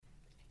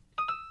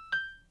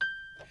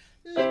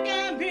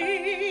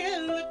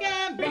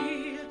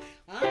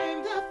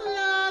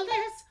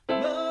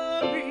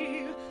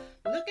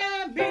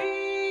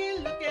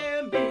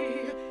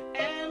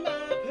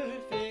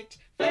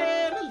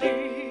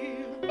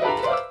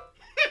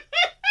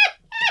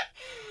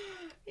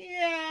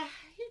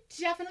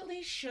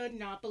I should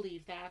not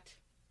believe that.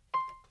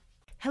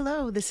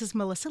 Hello, this is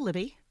Melissa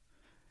Libby,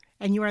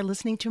 and you are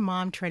listening to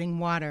Mom Treading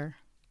Water.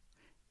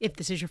 If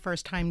this is your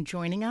first time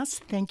joining us,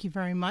 thank you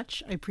very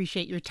much. I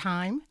appreciate your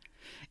time.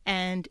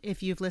 And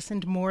if you've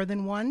listened more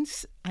than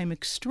once, I'm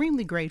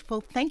extremely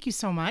grateful. Thank you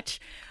so much.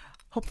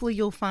 Hopefully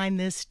you'll find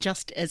this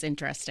just as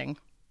interesting.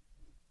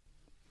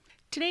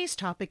 Today's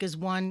topic is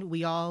one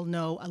we all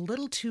know a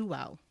little too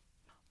well: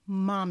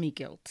 mommy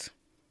guilt.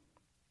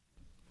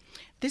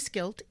 This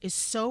guilt is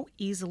so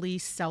easily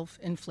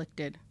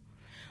self-inflicted.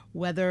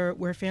 Whether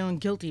we're feeling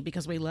guilty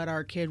because we let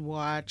our kid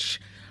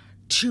watch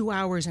 2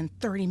 hours and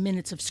 30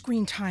 minutes of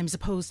screen time as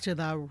opposed to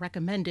the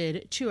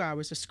recommended 2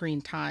 hours of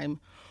screen time,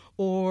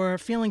 or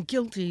feeling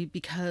guilty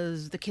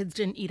because the kids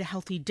didn't eat a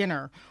healthy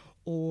dinner,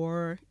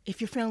 or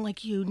if you're feeling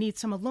like you need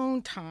some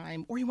alone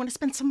time, or you want to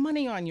spend some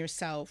money on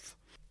yourself,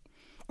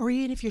 or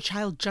even if your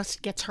child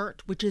just gets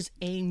hurt, which is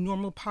a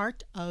normal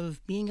part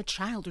of being a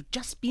child or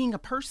just being a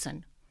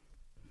person.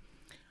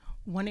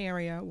 One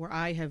area where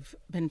I have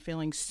been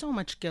feeling so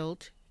much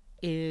guilt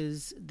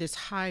is this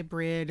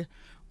hybrid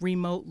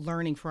remote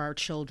learning for our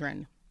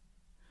children.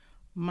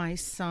 My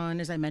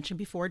son, as I mentioned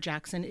before,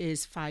 Jackson,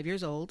 is 5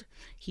 years old.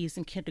 He's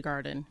in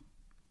kindergarten.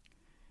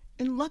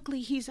 And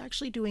luckily, he's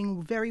actually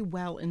doing very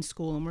well in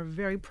school, and we're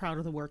very proud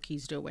of the work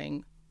he's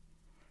doing.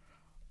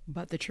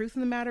 But the truth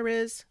of the matter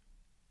is,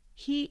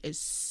 he is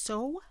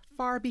so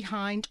far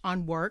behind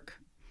on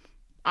work,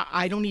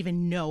 I don't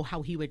even know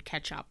how he would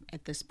catch up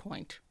at this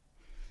point.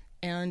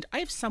 And I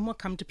have somewhat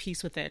come to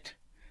peace with it,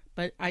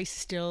 but I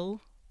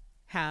still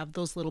have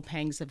those little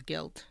pangs of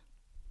guilt.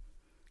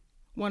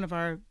 One of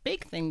our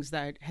big things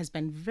that has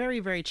been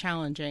very, very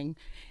challenging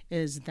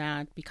is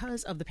that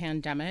because of the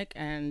pandemic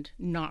and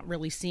not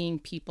really seeing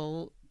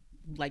people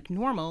like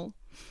normal,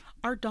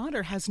 our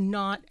daughter has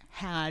not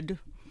had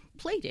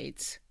play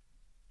dates.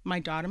 My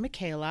daughter,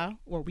 Michaela,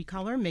 or we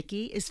call her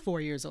Mickey, is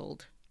 4 years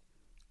old.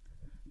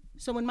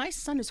 So when my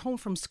son is home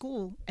from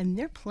school and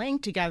they're playing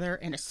together,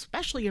 and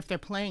especially if they're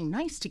playing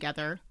nice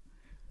together,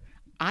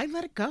 I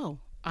let it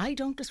go. I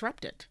don't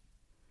disrupt it.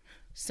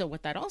 So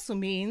what that also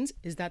means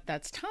is that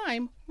that's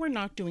time we're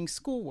not doing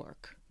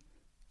schoolwork.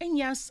 And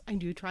yes, I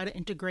do try to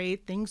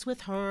integrate things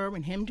with her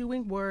and him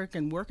doing work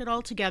and work it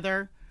all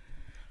together.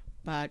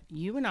 But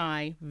you and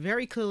I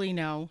very clearly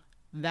know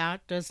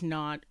that does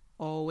not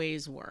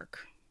always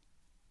work.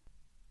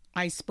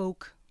 I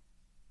spoke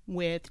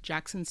with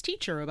Jackson's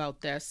teacher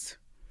about this,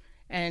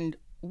 and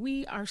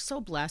we are so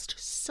blessed,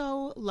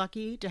 so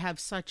lucky to have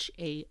such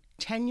a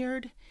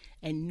tenured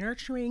and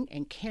nurturing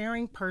and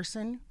caring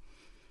person,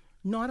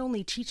 not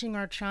only teaching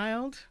our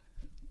child,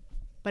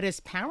 but as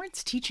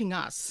parents teaching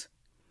us.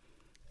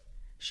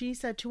 She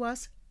said to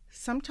us,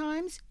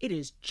 sometimes it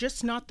is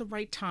just not the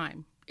right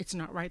time. It's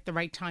not the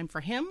right time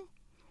for him,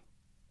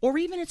 or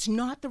even it's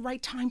not the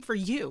right time for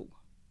you.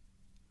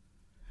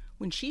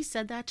 When she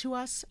said that to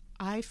us,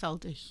 I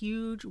felt a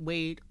huge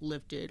weight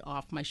lifted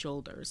off my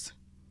shoulders.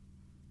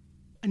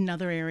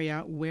 Another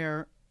area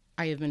where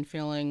I have been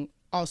feeling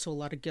also a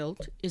lot of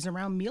guilt is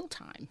around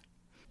mealtime.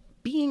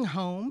 Being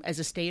home as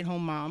a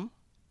stay-at-home mom,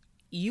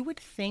 you would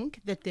think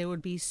that there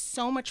would be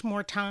so much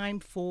more time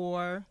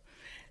for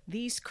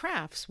these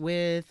crafts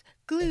with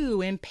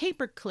glue and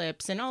paper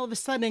clips, and all of a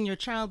sudden your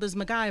child is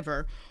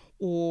MacGyver,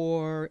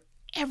 or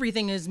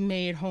everything is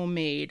made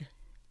homemade.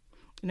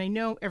 And I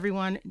know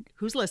everyone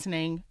who's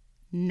listening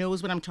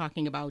knows what I'm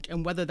talking about,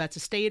 and whether that's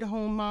a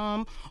stay-at-home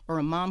mom or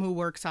a mom who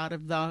works out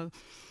of the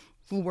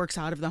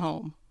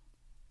home.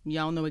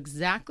 Y'all know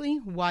exactly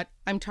what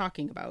I'm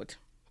talking about.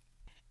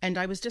 And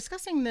I was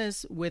discussing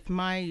this with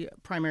my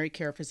primary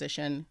care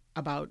physician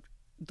about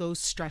those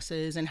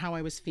stresses and how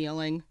I was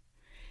feeling.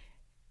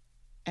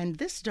 And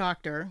this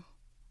doctor,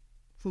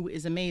 who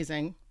is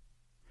amazing,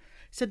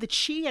 said that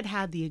she had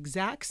had the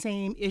exact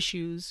same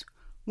issues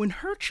when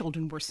her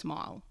children were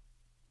small.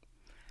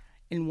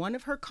 And one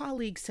of her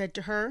colleagues said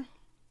to her,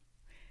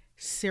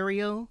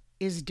 "Cereal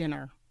is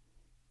dinner."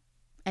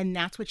 And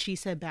that's what she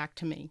said back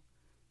to me.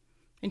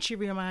 And she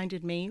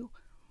reminded me,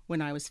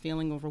 when I was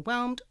feeling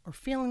overwhelmed or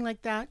feeling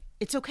like that,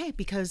 it's okay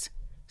because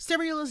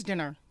cereal is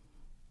dinner.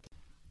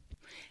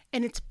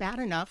 And it's bad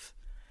enough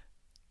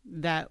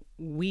that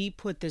we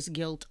put this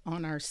guilt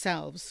on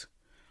ourselves.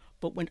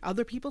 But when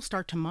other people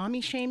start to mommy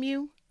shame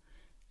you,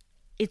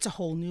 it's a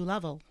whole new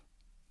level.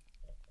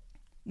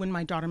 When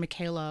my daughter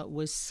Michaela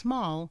was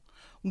small,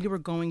 we were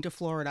going to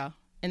Florida.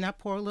 And that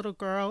poor little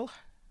girl,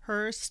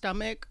 her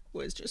stomach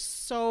was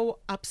just so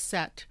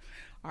upset.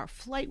 Our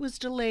flight was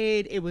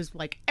delayed. It was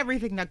like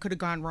everything that could have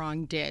gone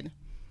wrong did.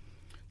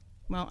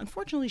 Well,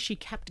 unfortunately, she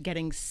kept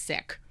getting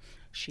sick.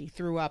 She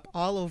threw up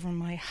all over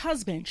my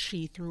husband.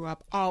 She threw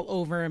up all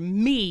over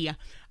me. I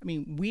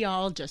mean, we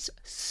all just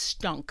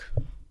stunk.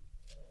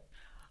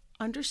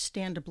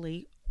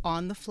 Understandably,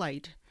 on the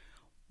flight,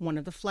 one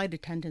of the flight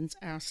attendants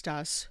asked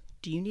us,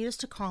 "Do you need us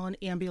to call an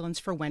ambulance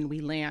for when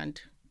we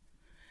land?"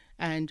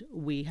 And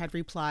we had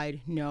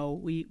replied, no,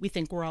 we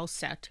think we're all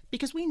set.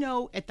 Because we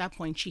know at that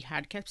point she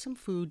had kept some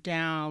food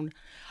down.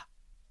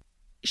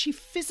 She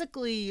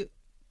physically,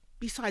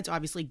 besides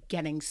obviously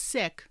getting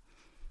sick,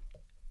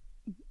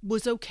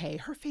 was okay.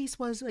 Her face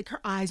was like,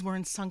 her eyes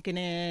weren't sunken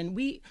in.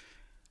 We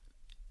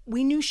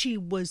knew she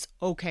was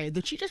okay,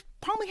 that she just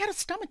probably had a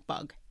stomach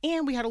bug.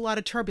 And we had a lot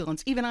of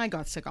turbulence. Even I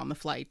got sick on the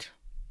flight.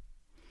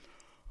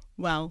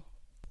 Well,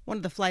 one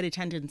of the flight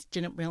attendants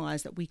didn't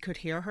realize that we could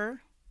hear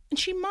her, and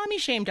she mommy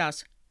shamed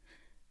us.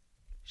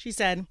 She's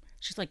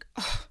like,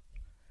 oh,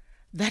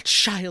 that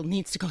child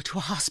needs to go to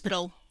a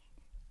hospital.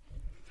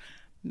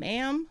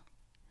 Ma'am,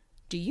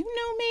 do you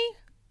know me?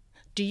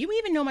 Do you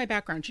even know my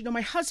background? Do you know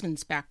my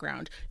husband's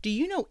background? Do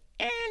you know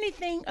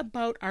anything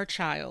about our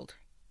child?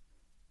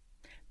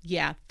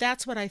 Yeah,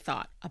 that's what I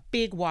thought. A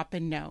big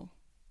whopping no.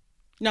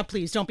 Now,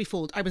 please, don't be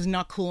fooled. I was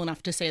not cool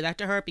enough to say that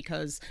to her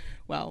because,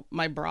 well,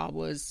 my bra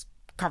was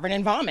covered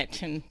in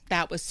vomit, and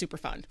that was super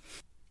fun.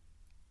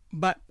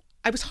 But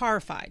I was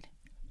horrified.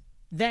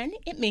 Then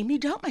it made me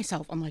doubt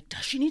myself. I'm like,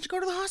 does she need to go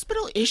to the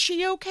hospital? Is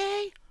she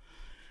okay?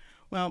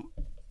 Well,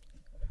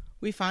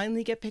 we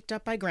finally get picked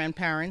up by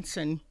grandparents,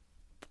 and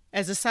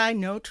as a side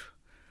note,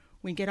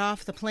 we get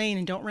off the plane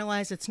and don't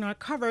realize it's not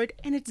covered,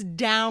 and it's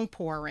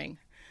downpouring.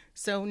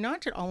 So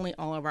not only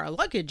all of our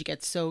luggage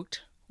gets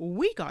soaked,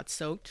 we got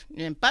soaked,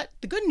 but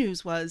the good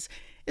news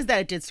is that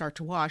it did start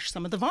to wash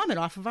some of the vomit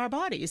off of our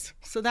bodies.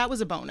 So that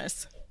was a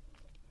bonus.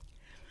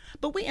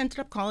 But we ended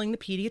up calling the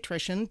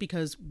pediatrician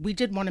because we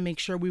did want to make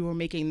sure we were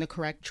making the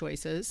correct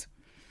choices.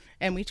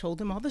 And we told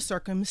him all the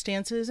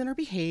circumstances and our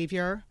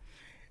behavior.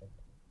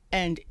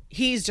 And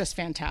he's just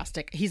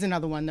fantastic. He's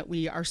another one that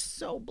we are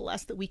so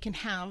blessed that we can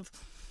have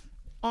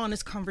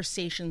honest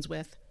conversations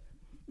with.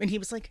 And he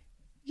was like,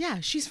 yeah,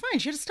 she's fine.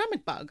 She had a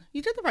stomach bug.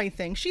 You did the right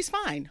thing. She's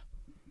fine.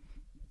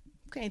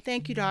 Okay,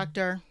 thank you,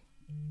 doctor.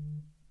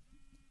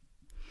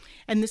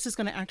 And this is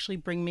going to actually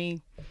bring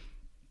me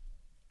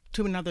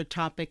to another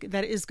topic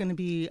that is going to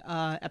be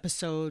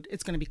episode.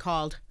 It's going to be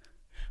called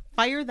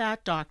Fire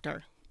That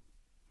Doctor.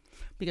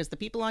 Because the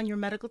people on your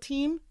medical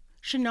team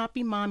should not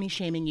be mommy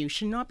shaming you,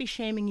 should not be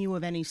shaming you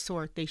of any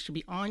sort. They should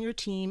be on your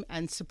team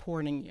and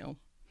supporting you.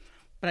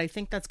 But I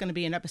think that's going to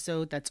be an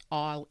episode that's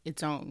all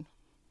its own.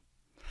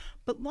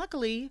 But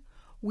luckily,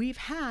 we've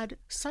had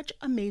such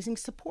amazing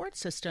support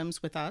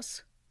systems with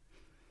us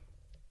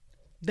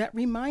that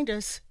remind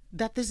us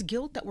that this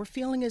guilt that we're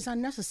feeling is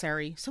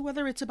unnecessary. So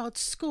whether it's about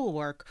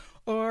schoolwork,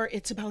 or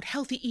it's about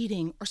healthy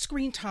eating, or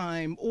screen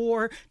time,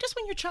 or just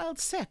when your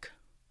child's sick,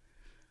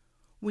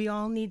 we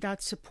all need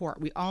that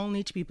support. We all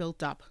need to be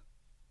built up.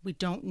 We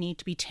don't need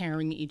to be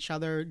tearing each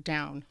other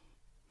down.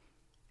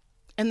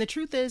 And the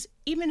truth is,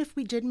 even if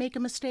we did make a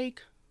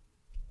mistake,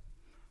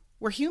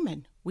 we're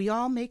human. We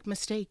all make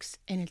mistakes,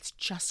 and it's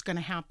just going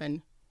to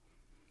happen.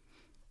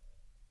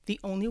 The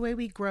only way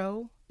we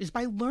grow is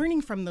by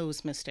learning from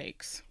those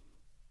mistakes.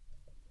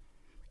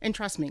 And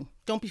trust me,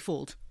 don't be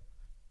fooled.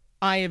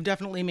 I have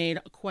definitely made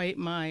quite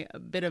a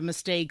bit of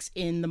mistakes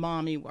in the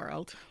mommy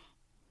world.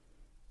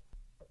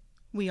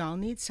 We all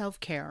need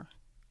self-care.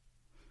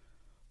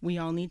 We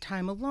all need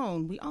time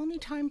alone. We all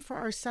need time for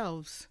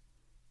ourselves.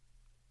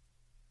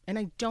 And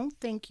I don't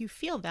think you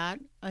feel that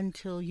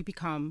until you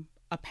become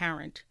a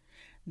parent,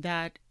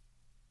 that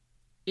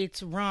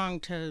it's wrong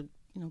to,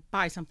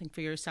 buy something for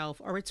yourself,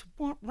 or it's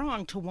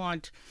wrong to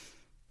want,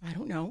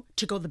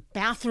 to go to the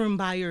bathroom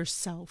by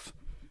yourself.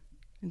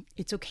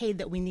 It's okay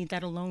that we need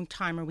that alone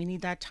time, or we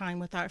need that time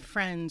with our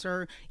friends,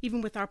 or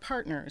even with our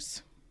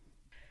partners.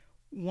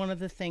 One of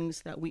the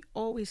things that we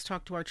always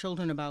talk to our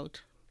children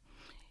about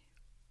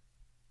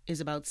is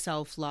about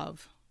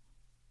self-love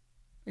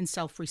and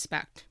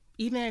self-respect,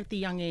 even at the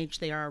young age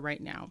they are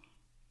right now.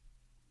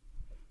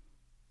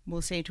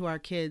 We'll say to our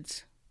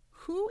kids,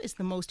 who is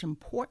the most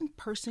important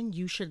person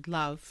you should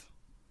love?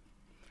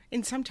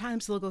 And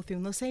sometimes they'll go through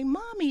and they'll say,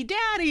 Mommy,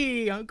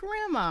 Daddy,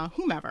 Grandma,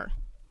 whomever.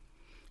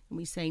 And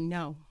we say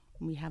no.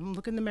 And we have them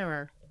look in the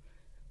mirror.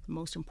 The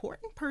most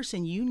important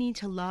person you need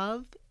to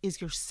love is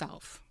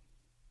yourself.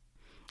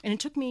 And it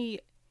took me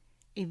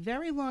a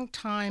very long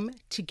time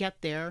to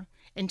get there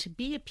and to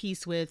be at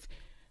peace with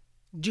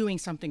doing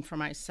something for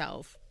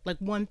myself. Like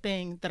one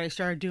thing that I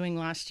started doing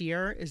last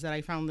year is that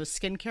I found this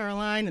skincare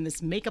line and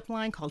this makeup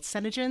line called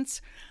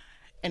Senegence.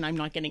 And I'm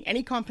not getting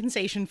any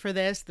compensation for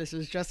this. This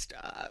is just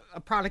a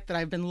product that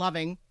I've been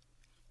loving.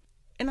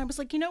 And I was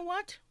like, you know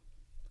what?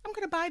 I'm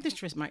going to buy this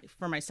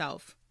for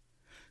myself.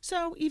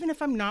 So even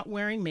if I'm not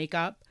wearing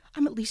makeup,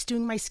 I'm at least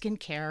doing my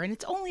skincare. And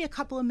it's only a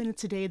couple of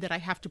minutes a day that I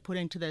have to put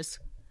into this.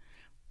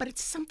 But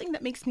it's something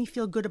that makes me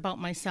feel good about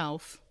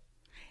myself.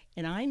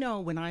 And I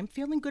know when I'm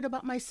feeling good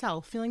about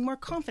myself, feeling more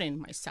confident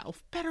in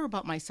myself, better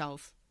about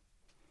myself,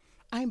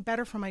 I'm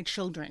better for my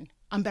children.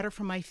 I'm better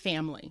for my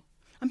family.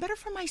 I'm better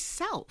for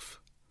myself.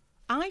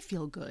 I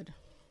feel good.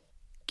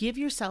 Give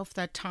yourself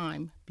that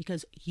time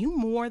because you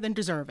more than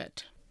deserve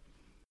it.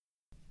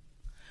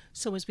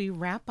 So as we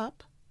wrap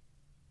up,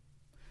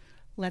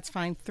 let's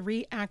find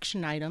 3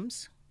 action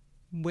items,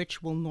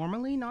 which will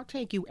normally not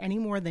take you any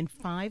more than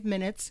 5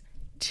 minutes,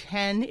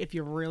 10 if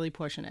you're really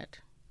pushing it.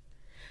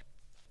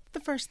 The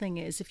first thing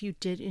is, if you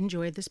did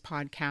enjoy this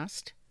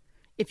podcast,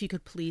 if you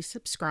could please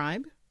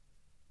subscribe.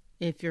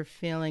 If you're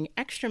feeling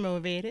extra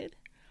motivated,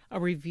 a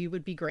review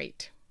would be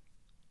great.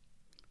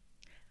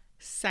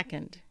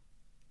 Second,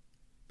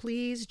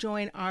 please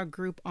join our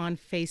group on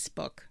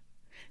Facebook.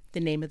 The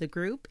name of the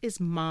group is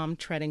Mom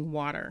Treading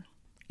Water.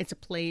 It's a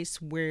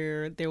place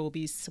where there will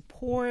be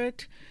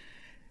support,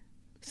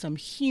 some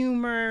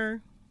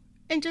humor,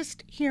 and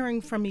just hearing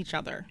from each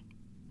other.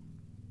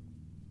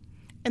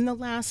 And the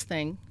last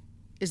thing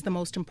is the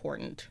most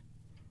important.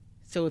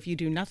 So if you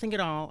do nothing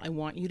at all, I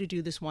want you to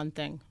do this one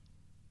thing.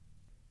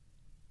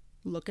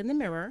 Look in the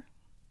mirror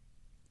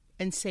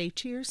and say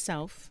to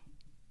yourself,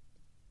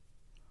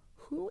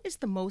 who is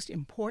the most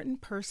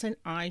important person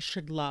I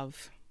should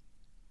love?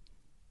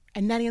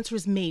 And that answer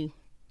is me.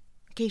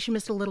 In case you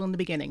missed a little in the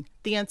beginning,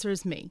 the answer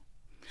is me.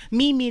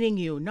 Me meaning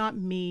you, not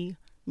me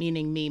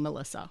meaning me,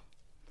 Melissa.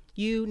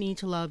 You need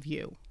to love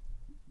you.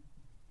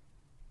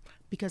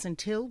 Because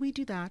until we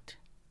do that,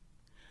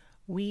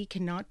 we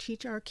cannot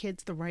teach our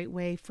kids the right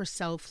way for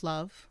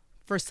self-love,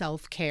 for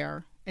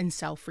self-care, and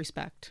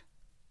self-respect.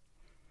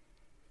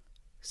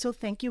 So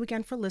thank you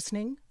again for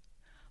listening.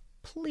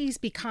 Please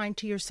be kind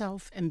to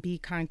yourself and be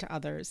kind to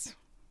others.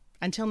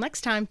 Until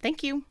next time,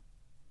 thank you.